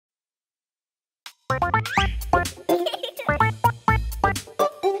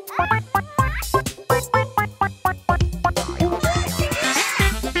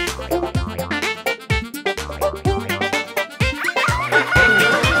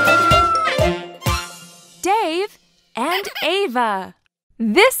Eva.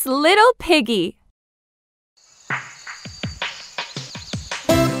 This little piggy.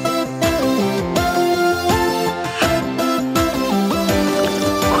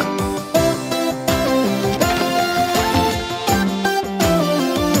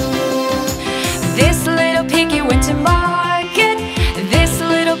 This little piggy went to market. This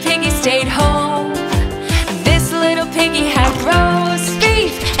little piggy stayed home. This little piggy had roast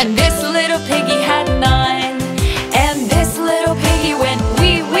beef, and this little piggy had none. And this little piggy went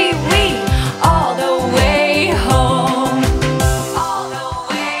wee, wee, wee, all the way home. All the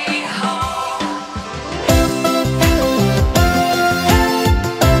way home.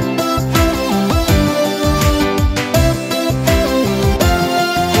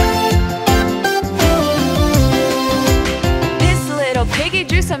 This little piggy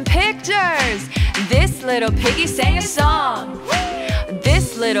drew some pictures. This little piggy sang a song.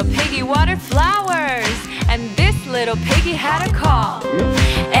 This little piggy watered flowers. And this little piggy had a call.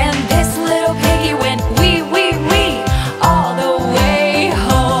 And this little piggy went wee, wee, wee, all the way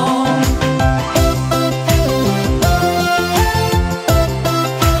home.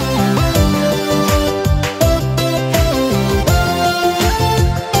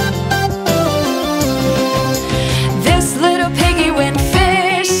 This little piggy went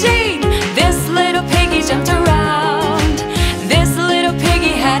fishing. This little piggy jumped around. This little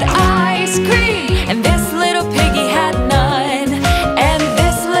piggy had ice cream, and this little piggy had none. And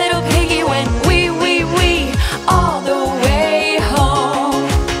this little piggy went wee, wee, wee, all the way home.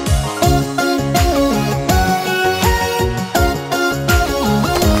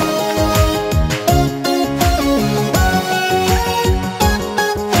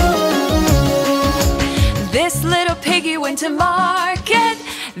 This little piggy went to market.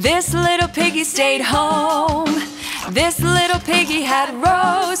 This little piggy stayed home. This little piggy had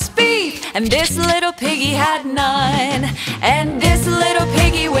roast beef, and this little piggy had none. And this little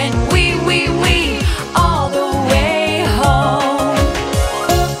piggy went wee, wee, wee, all the way home.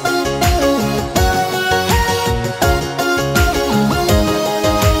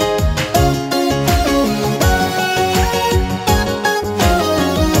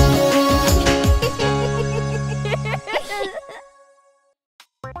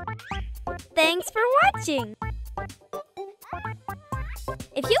 Thanks for watching!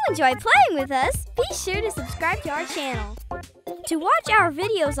 If you enjoy playing with us, be sure to subscribe to our channel. To watch our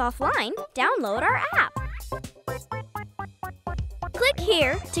videos offline, download our app. Click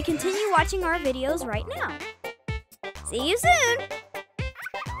here to continue watching our videos right now. See you soon!